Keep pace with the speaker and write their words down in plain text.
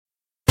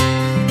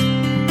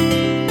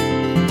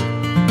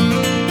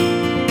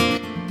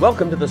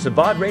Welcome to the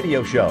Savad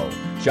Radio Show,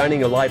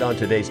 shining a light on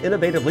today's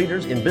innovative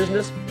leaders in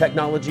business,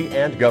 technology,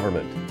 and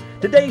government.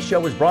 Today's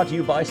show is brought to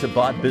you by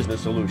Savad Business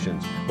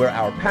Solutions, where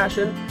our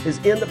passion is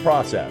in the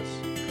process.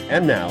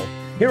 And now,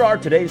 here are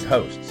today's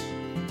hosts.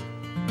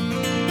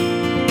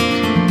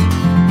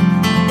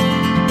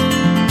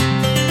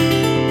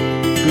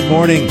 Good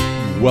morning.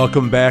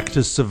 Welcome back to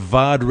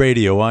Savad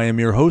Radio. I am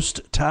your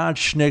host, Todd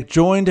Schnick,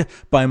 joined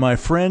by my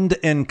friend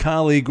and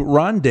colleague,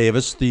 Ron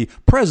Davis, the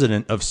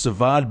president of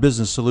Savad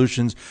Business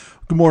Solutions.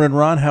 Good morning,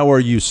 Ron. How are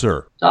you,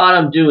 sir? Todd,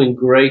 I'm doing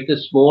great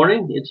this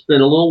morning. It's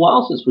been a little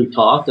while since we've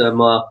talked. I'm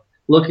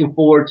looking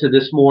forward to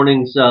this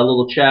morning's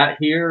little chat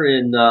here.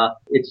 And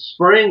it's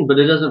spring, but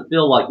it doesn't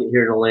feel like it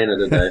here in Atlanta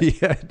today.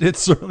 Yeah, it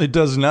certainly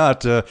does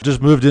not.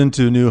 Just moved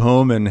into a new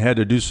home and had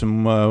to do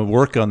some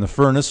work on the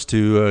furnace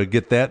to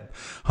get that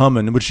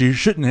humming, which you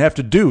shouldn't have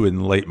to do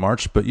in late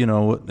March, but you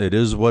know, it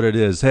is what it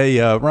is. Hey,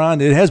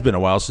 Ron, it has been a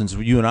while since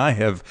you and I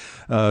have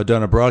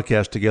done a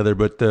broadcast together,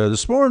 but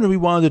this morning we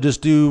wanted to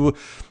just do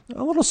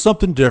a little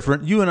something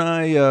different. You and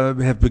I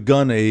have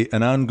begun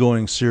an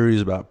ongoing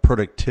series about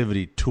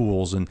productivity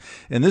tools, and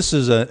this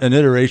is an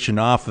iteration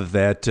off of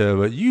that.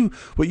 But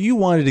what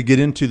you wanted to get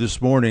into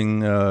this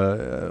morning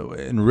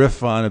and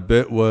riff on a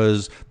bit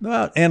was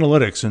about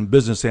analytics and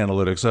business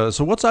analytics.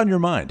 So what's on your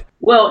mind?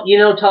 Well, you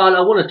know, Todd,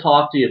 I want to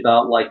talk to you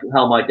about like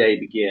how my day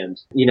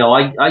begins. You know,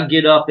 I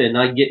get up and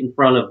I get in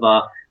front of,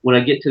 when I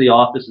get to the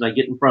office and I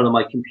get in front of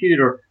my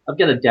computer, I've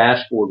got a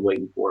dashboard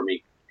waiting for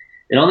me.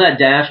 And on that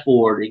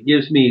dashboard, it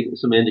gives me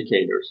some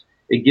indicators.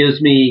 It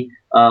gives me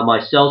my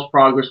sales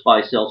progress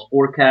by sales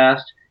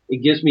forecast.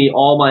 It gives me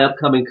all my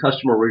upcoming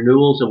customer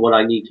renewals and what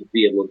I need to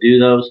be able to do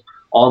those.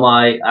 All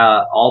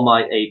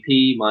my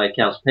AP, my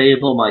accounts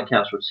payable, my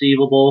accounts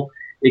receivable.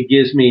 It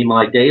gives me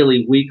my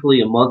daily, weekly,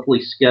 and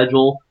monthly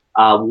schedule,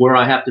 where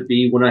I have to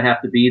be, when I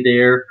have to be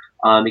there.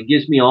 It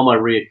gives me all my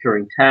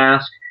reoccurring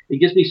tasks. It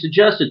gives me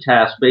suggested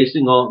tasks based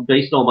on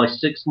my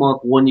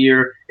 6-month,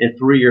 1-year, and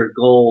 3-year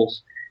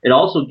goals. It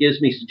also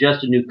gives me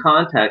suggested new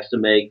contacts to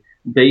make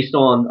based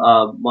on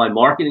my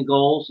marketing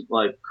goals,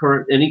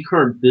 any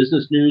current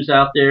business news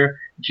out there,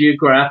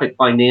 geographic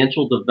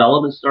financial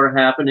developments that are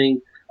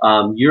happening,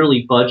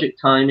 yearly budget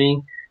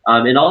timing.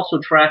 It also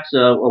tracks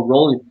a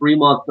rolling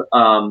 3-month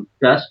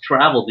best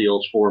travel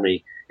deals for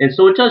me. And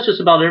so it does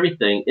just about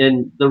everything.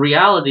 And the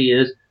reality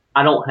is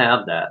I don't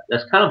have that.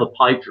 That's kind of a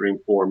pipe dream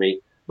for me.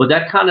 But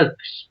that kind of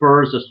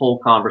spurs this whole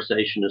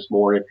conversation this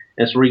morning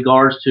as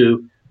regards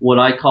to what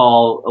I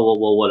call,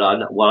 what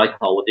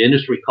the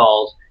industry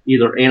calls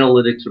either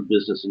analytics or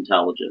business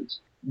intelligence.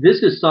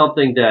 This is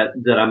something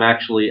that I'm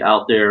actually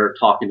out there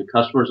talking to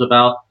customers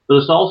about, but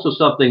it's also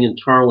something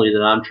internally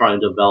that I'm trying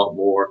to develop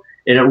more.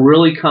 And it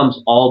really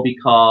comes all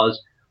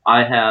because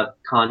I have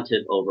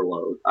content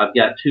overload. I've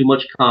got too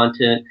much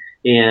content,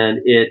 and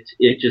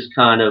it just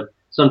kind of,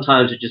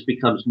 sometimes it just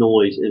becomes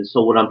noise. And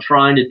so what I'm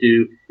trying to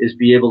do is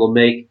be able to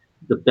make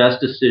the best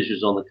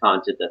decisions on the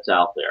content that's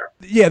out there.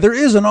 Yeah, there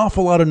is an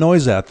awful lot of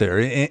noise out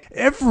there.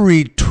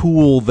 Every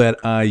tool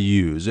that I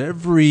use,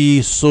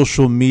 every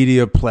social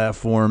media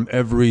platform,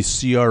 every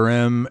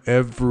CRM,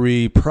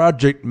 every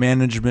project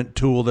management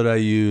tool that I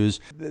use,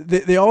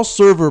 they all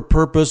serve a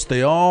purpose.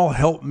 They all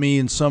help me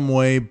in some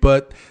way,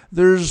 but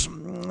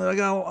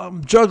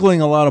I'm juggling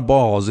a lot of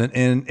balls, and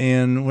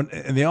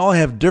they all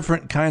have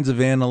different kinds of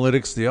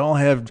analytics. They all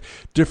have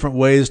different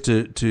ways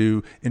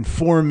to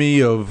inform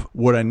me of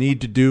what I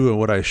need to do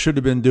and what I should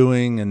have been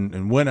doing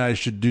and when I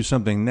should do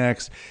something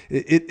next.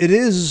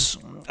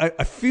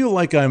 I feel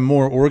like I'm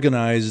more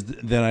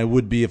organized than I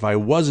would be if I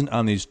wasn't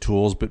on these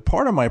tools, but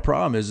part of my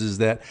problem is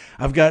that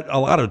I've got a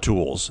lot of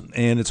tools,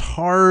 and it's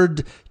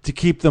hard to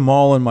keep them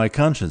all in my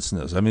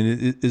consciousness. I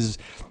mean,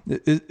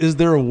 is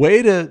there a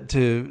way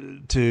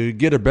to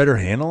get a better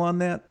handle on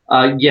that?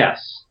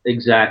 Yes,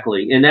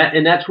 exactly. And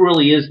that's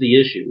really is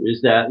the issue,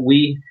 is that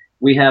we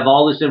have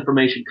all this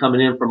information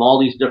coming in from all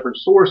these different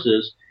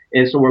sources.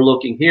 And so we're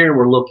looking here and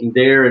we're looking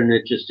there, and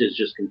it just is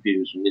just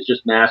confusion. It's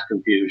just mass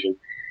confusion.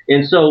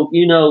 And so,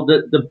 you know,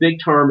 the big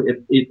term,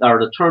 or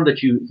the term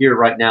that you hear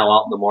right now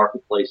out in the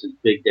marketplace is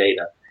big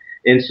data.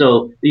 And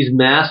so these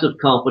massive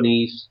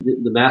companies,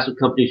 the massive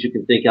companies you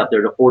can think out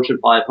there, the Fortune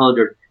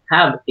 500,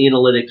 have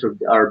analytics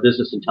or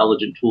business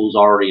intelligence tools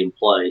already in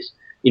place.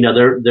 You know,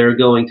 they're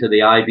going to the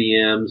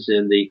IBMs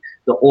and the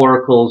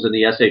Oracles and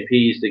the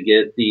SAPs to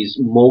get these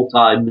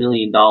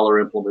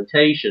multi-million-dollar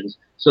implementations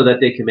so that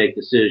they can make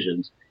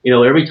decisions. You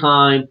know, every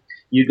time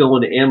you go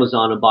into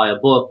Amazon and buy a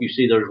book, you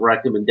see there's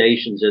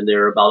recommendations in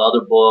there about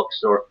other books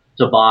or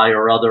to buy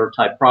or other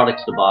type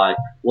products to buy.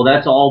 Well,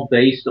 that's all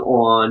based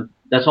on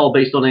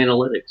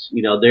analytics.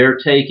 You know, they're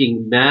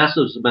taking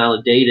massive amount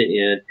of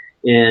data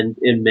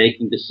in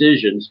making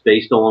decisions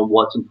based on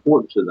what's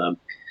important to them.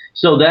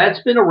 So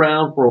that's been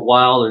around for a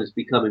while, and it's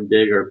becoming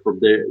bigger for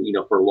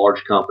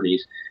large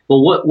companies. But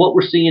what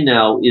we're seeing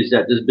now is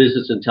that this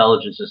business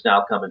intelligence is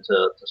now coming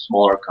to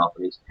smaller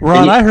companies.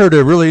 Ron, I heard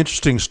a really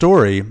interesting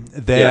story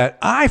that Yeah.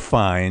 I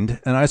find,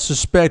 and I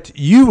suspect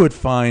you would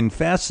find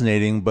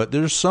fascinating, but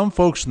there's some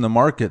folks in the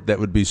market that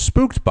would be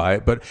spooked by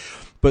it.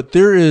 But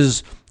there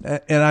is,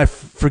 and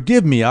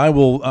forgive me, I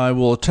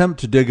will attempt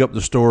to dig up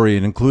the story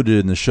and include it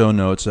in the show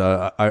notes.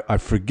 I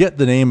forget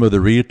the name of the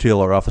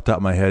retailer off the top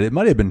of my head. It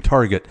might have been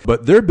Target,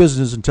 but their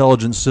business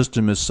intelligence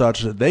system is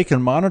such that they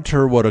can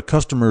monitor what a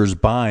customer is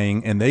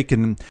buying, and they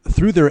can,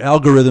 through their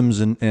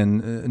algorithms and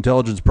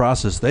intelligence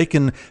process, they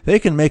can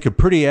make a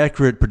pretty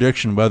accurate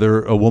prediction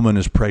whether a woman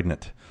is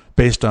pregnant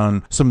based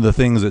on some of the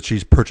things that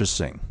she's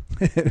purchasing,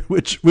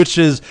 which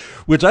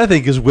I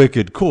think is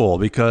wicked cool,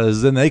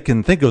 because then they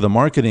can think of the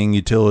marketing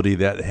utility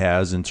that it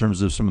has in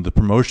terms of some of the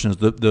promotions,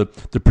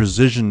 the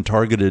precision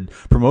targeted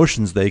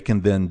promotions they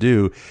can then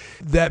do.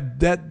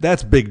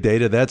 That's big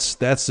data. That's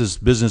this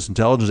business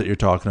intelligence that you're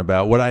talking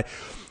about.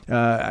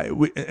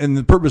 And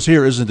the purpose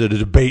here isn't to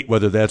debate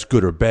whether that's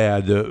good or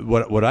bad.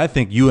 What I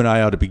think you and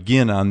I ought to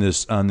begin on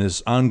this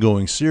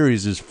ongoing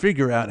series is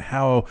figure out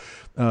how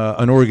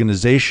an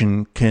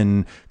organization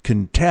can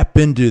tap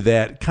into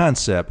that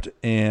concept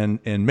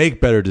and make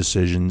better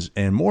decisions,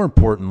 and more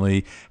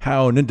importantly,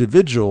 how an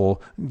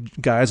individual,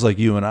 guys like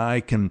you and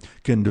I, can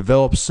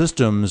develop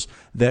systems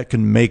that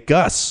can make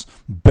us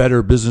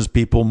better business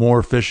people, more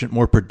efficient,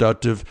 more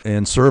productive,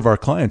 and serve our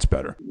clients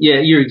better. Yeah,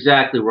 you're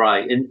exactly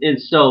right.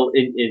 So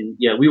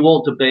yeah, we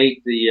won't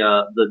debate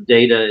the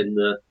data and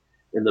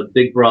the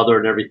Big Brother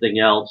and everything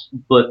else,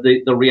 but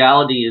the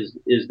reality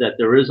is that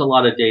there is a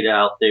lot of data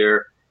out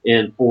there.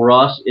 And for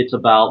us, it's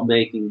about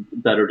making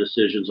better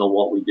decisions on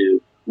what we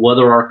do,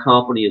 whether our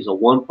company is a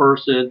one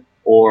person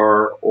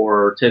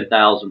or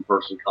 10,000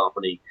 person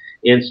company.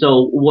 And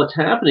so what's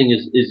happening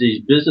is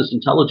these business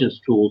intelligence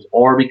tools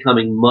are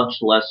becoming much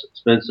less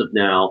expensive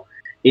now,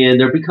 and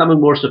they're becoming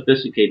more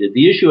sophisticated.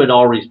 The issue had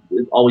always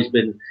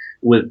been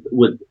with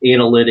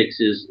analytics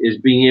is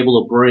being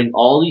able to bring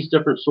all these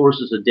different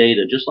sources of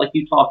data, just like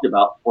you talked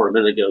about before a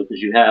minute ago,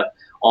 because you have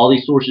all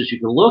these sources you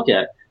can look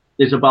at.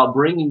 It's about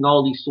bringing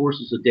all these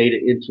sources of data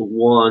into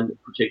one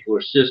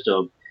particular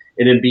system,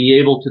 and then be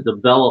able to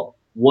develop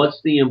what's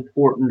the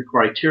important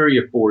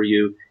criteria for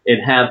you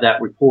and have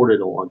that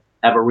reported on.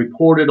 Have it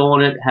reported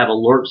on it, have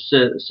alerts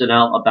sent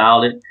out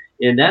about it.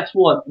 And that's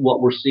what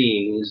we're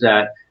seeing is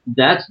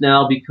that's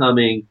now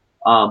becoming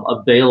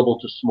available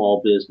to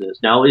small business.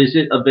 Now, is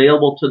it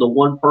available to the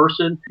one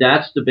person?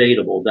 That's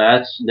debatable.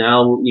 That's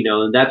now,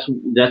 and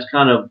that's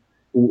kind of,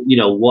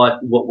 what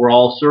we're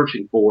all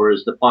searching for,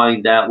 is to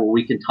find that where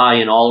we can tie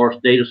in all our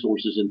data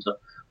sources into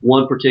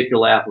one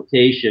particular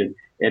application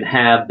and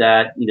have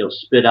that,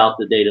 spit out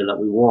the data that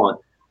we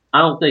want. I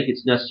don't think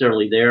it's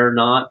necessarily there or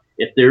not.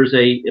 If there's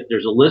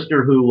a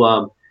listener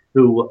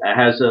who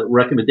has a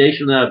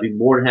recommendation, that I'd be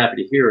more than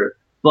happy to hear it.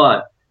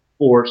 But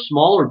for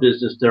smaller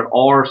business, there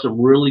are some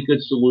really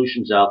good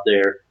solutions out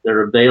there that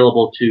are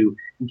available to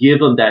give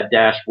them that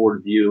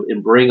dashboard view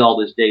and bring all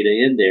this data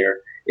in there.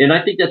 And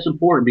I think that's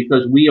important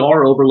because we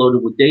are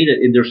overloaded with data,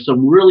 and there's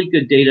some really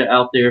good data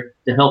out there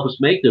to help us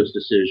make those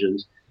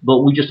decisions, but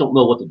we just don't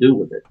know what to do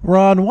with it.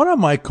 Ron, one of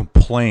my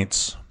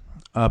complaints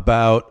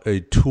about a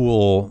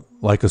tool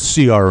like a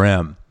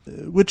CRM,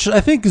 which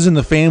I think is in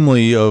the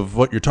family of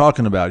what you're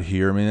talking about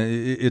here. I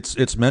mean,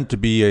 it's meant to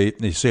be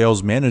a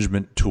sales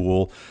management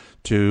tool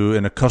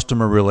and a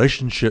customer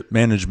relationship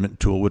management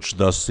tool, which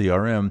thus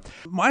CRM.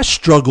 I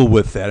struggle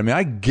with that. I mean,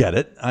 I get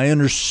it. I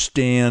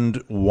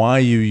understand why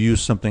you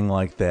use something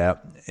like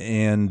that,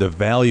 and the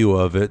value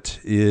of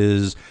it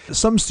is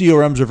some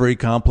CRMs are very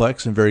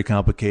complex and very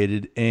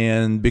complicated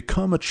and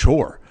become a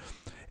chore.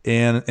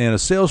 And a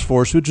sales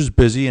force which is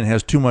busy and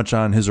has too much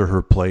on his or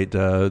her plate,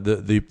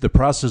 the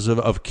process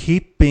of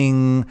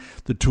keeping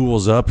the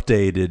tools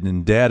updated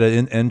and data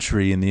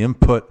entry and the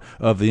input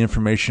of the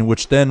information,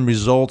 which then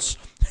results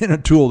in a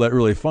tool that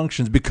really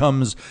functions,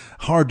 becomes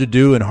hard to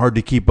do and hard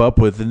to keep up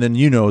with. And then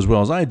as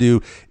well as I do,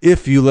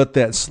 if you let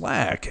that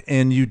slack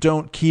and you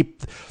don't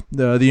keep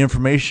the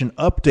information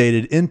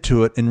updated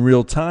into it in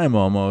real time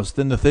almost,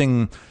 then the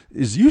thing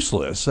is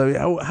useless. I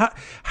mean,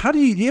 how do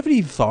you have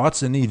any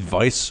thoughts, any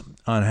advice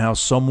on how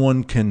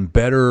someone can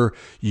better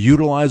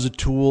utilize a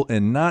tool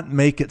and not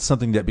make it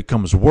something that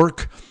becomes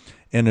work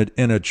and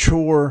a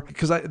chore?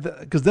 Because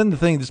then the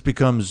thing just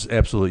becomes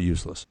absolutely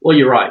useless. Well,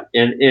 you're right,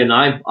 and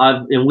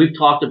we've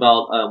talked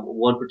about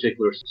one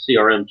particular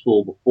CRM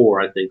tool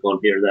before, I think, on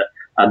here that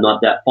I'm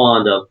not that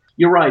fond of.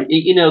 You're right.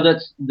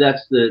 That's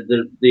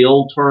the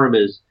old term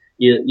is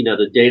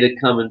the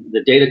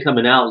data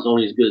coming out is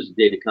only as good as the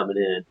data coming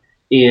in.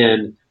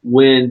 And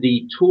when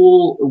the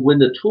tool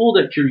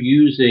that you're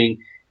using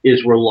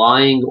is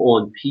relying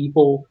on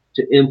people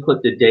to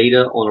input the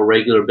data on a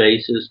regular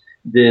basis,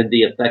 then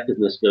the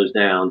effectiveness goes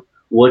down.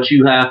 What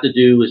you have to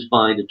do is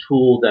find a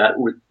tool that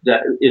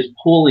is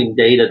pulling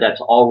data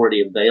that's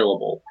already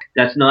available.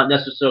 That's not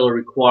necessarily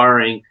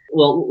requiring.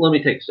 Well, let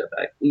me take a step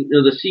back.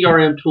 The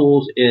CRM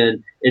tools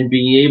and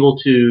being able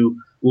to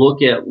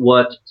look at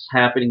what's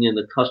happening in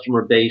the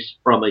customer base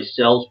from a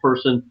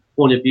salesperson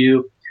point of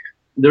view.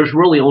 there's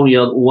really only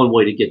one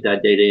way to get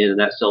that data in, and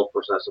that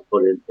salesperson has to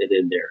put it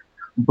in there.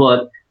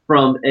 But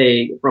from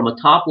a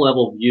top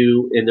level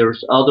view, and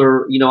there's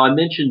other, I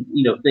mentioned,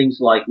 things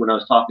like when I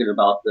was talking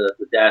about the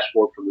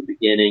dashboard from the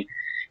beginning,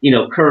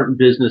 current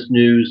business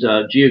news,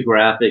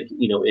 geographic,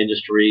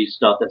 industry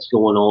stuff that's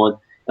going on.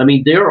 I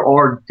mean, there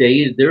are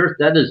data,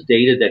 that is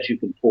data that you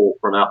can pull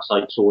from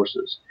outside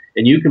sources,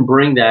 and you can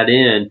bring that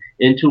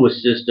into a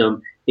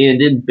system.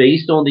 And then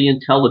based on the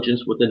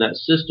intelligence within that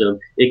system,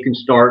 it can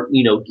start,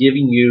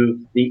 giving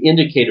you the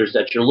indicators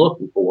that you're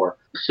looking for.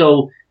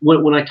 So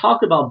when I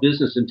talk about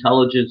business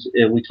intelligence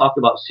and we talk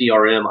about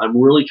CRM,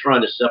 I'm really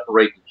trying to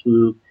separate the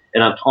two.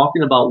 And I'm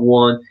talking about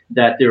one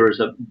that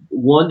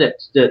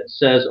that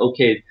says,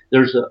 okay,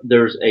 there's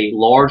a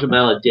large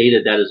amount of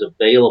data that is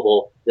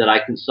available that I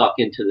can suck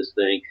into this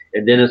thing.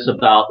 And then it's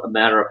about a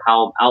matter of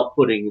how I'm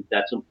outputting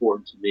that's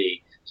important to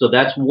me. So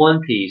that's one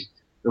piece.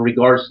 In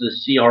regards to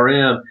the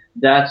CRM,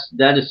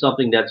 that is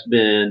something that's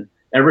been,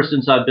 ever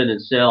since I've been in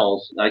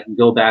sales, I can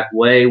go back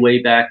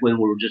way back when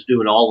we were just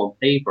doing it all on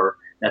paper.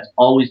 That's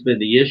always been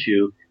the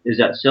issue, is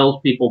that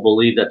salespeople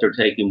believe that they're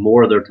taking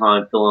more of their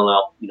time filling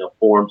out,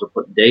 forms or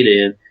putting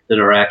data in than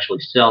are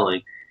actually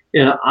selling.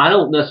 And I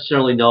don't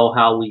necessarily know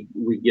how we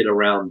get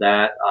around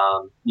that.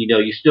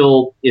 You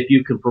still, if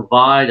you can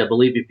provide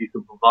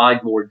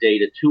more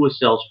data to a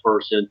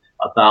salesperson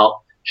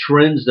about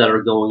trends that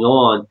are going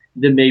on,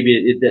 then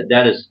maybe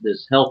that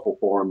is helpful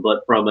for them.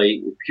 But from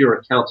a pure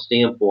account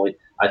standpoint,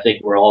 I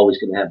think we're always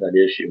going to have that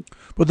issue.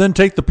 But then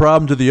take the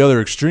problem to the other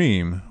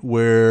extreme,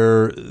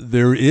 where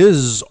there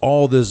is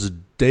all this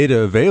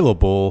data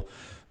available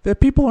that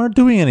people aren't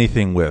doing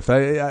anything with.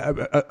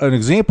 An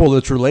example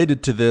that's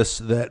related to this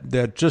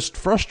that just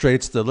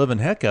frustrates the living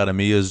heck out of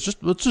me is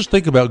let's just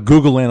think about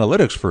Google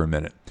Analytics for a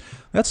minute.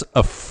 That's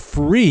a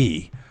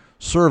free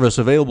service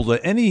available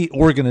to any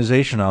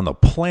organization on the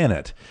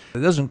planet. It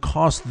doesn't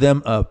cost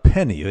them a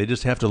penny. They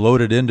just have to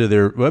load it into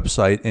their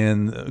website,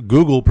 and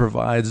Google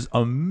provides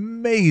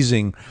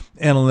amazing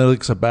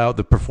analytics about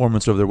the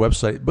performance of their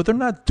website, but they're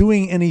not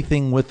doing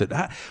anything with it.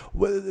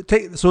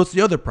 So it's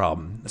the other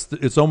problem.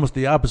 It's almost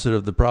the opposite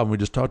of the problem we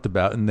just talked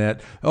about, in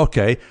that,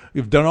 okay,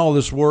 you've done all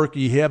this work,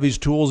 you have these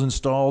tools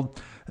installed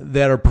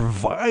that are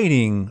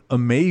providing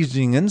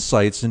amazing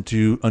insights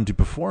into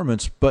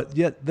performance, but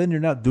yet then you're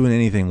not doing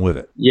anything with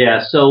it.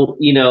 Yeah. So,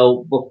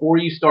 before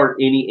you start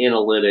any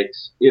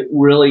analytics, it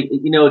really,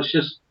 it's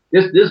just,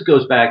 this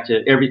goes back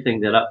to everything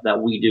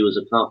that we do as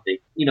a company.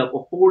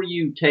 Before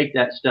you take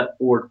that step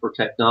forward for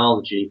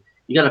technology,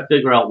 you got to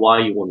figure out why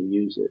you want to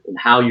use it and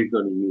how you're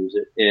going to use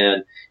it,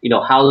 and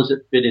how does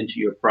it fit into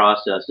your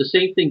process. The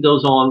same thing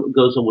goes on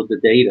with the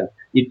data.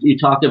 You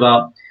talked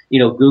about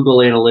Google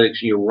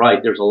Analytics, and you're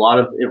right. There's a lot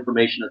of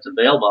information that's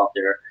available out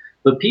there,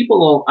 but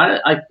people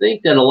don't. I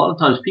think that a lot of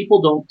times people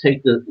don't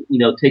take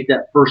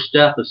that first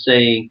step of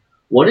saying,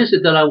 what is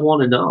it that I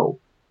want to know?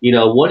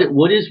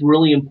 What is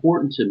really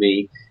important to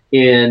me?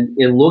 And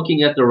in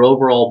looking at their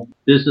overall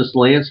business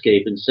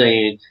landscape and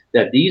saying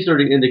that these are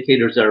the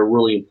indicators that are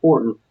really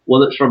important,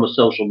 whether it's from a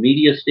social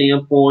media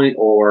standpoint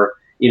or,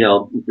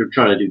 if they're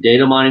trying to do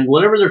data mining,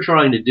 whatever they're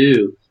trying to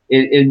do,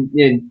 and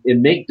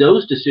make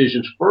those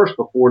decisions first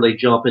before they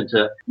jump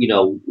into,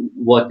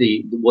 what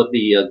the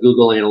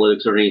Google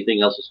Analytics or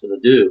anything else is going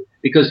to do.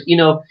 Because,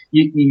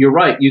 you're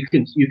right. You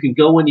can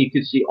go in, you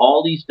can see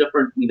all these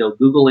different,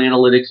 Google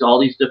Analytics, all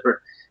these different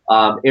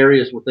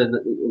areas within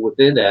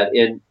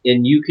that,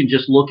 and you can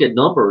just look at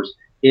numbers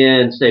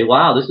and say,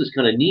 wow, this is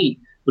kind of neat,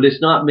 but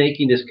it's not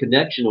making this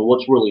connection of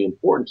what's really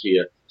important to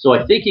you. So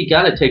I think you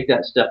got to take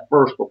that step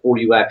first before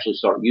you actually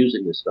start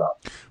using this stuff.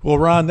 Well,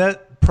 Ron,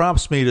 that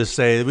prompts me to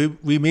say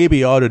we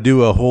maybe ought to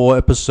do a whole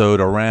episode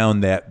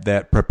around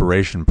that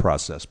preparation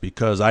process,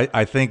 because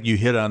I think you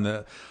hit on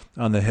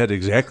the head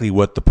exactly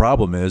what the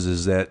problem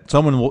is that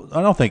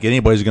I don't think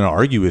anybody's going to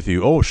argue with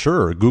you. Oh,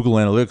 sure, Google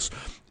Analytics,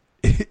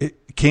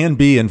 it can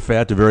be, in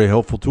fact, a very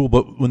helpful tool,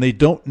 but when they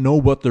don't know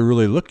what they're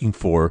really looking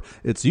for,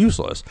 it's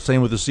useless.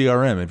 Same with the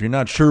CRM. If you're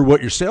not sure what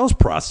your sales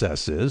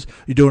process is,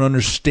 you don't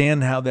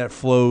understand how that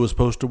flow is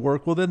supposed to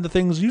work, well, then the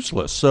thing's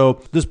useless.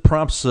 So this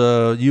prompts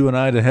you and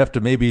I to have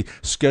to maybe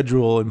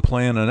schedule and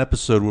plan an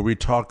episode where we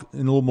talk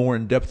in a little more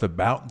in depth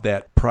about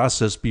that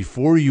process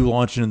before you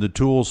launch into the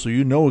tool, so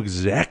you know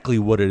exactly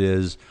what it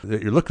is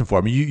that you're looking for.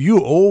 I mean, you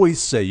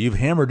always say, you've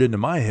hammered into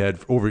my head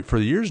for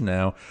years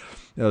now,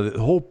 the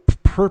whole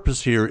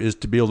purpose here is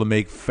to be able to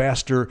make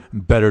faster,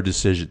 better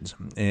decisions.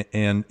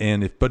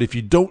 But if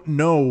you don't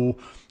know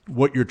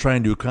what you're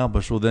trying to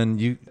accomplish, well,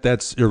 then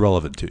that's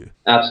irrelevant to you.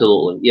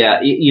 Absolutely, yeah.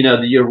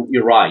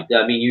 You're right.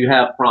 I mean, you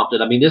have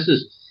prompted. I mean, this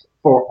is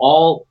for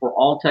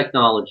all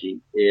technology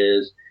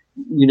is,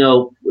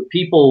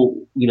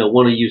 people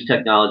want to use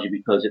technology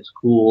because it's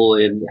cool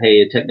and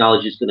hey,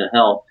 technology is going to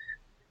help.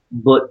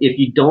 But if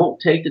you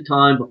don't take the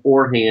time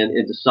beforehand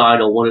and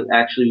decide on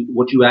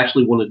what you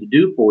actually wanted to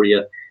do for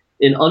you,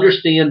 and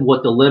understand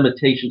what the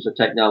limitations of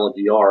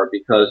technology are,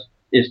 because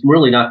it's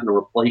really not going to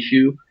replace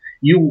you.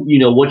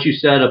 What you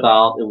said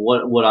about, and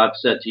what I've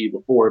said to you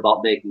before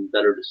about making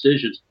better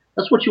decisions,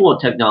 That's what you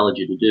want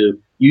technology to do.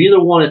 You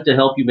either want it to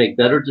help you make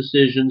better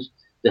decisions,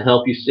 to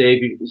help you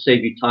save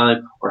you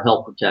time, or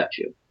help protect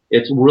you.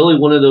 It's really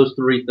one of those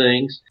three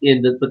things.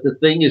 But the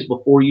thing is,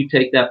 before you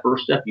take that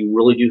first step, you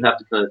really do have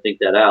to kind of think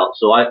that out.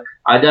 So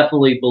I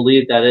definitely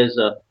believe that is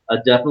a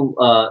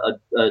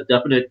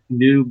definite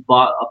new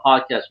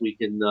podcast we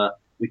can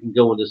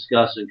go and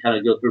discuss and kind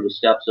of go through the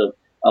steps of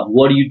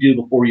what do you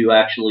do before you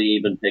actually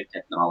even pick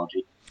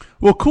technology.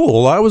 Well,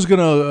 cool. I was going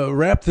to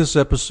wrap this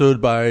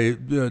episode by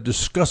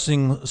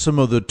discussing some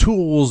of the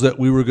tools that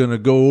we were going to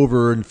go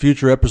over in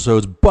future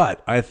episodes,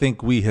 but I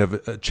think we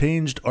have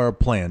changed our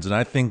plans, and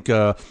I think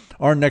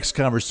our next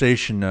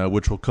conversation,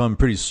 which will come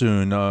pretty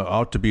soon,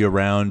 ought to be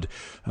around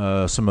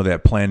some of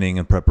that planning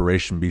and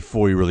preparation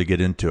before you really get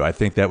into it. I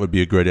think that would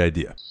be a great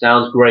idea.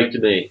 Sounds great to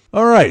me.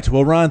 All right.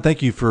 Well, Ron,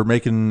 thank you for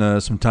making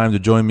some time to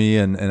join me,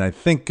 and I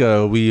think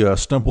we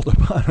stumbled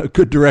upon a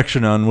good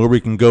direction on where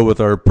we can go with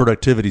our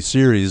productivity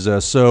series.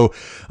 So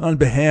on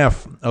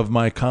behalf of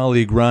my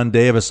colleague Ron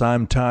Davis,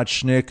 I'm Todd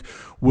Schnick.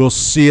 We'll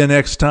see you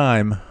next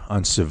time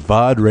on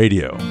Sivad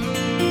Radio.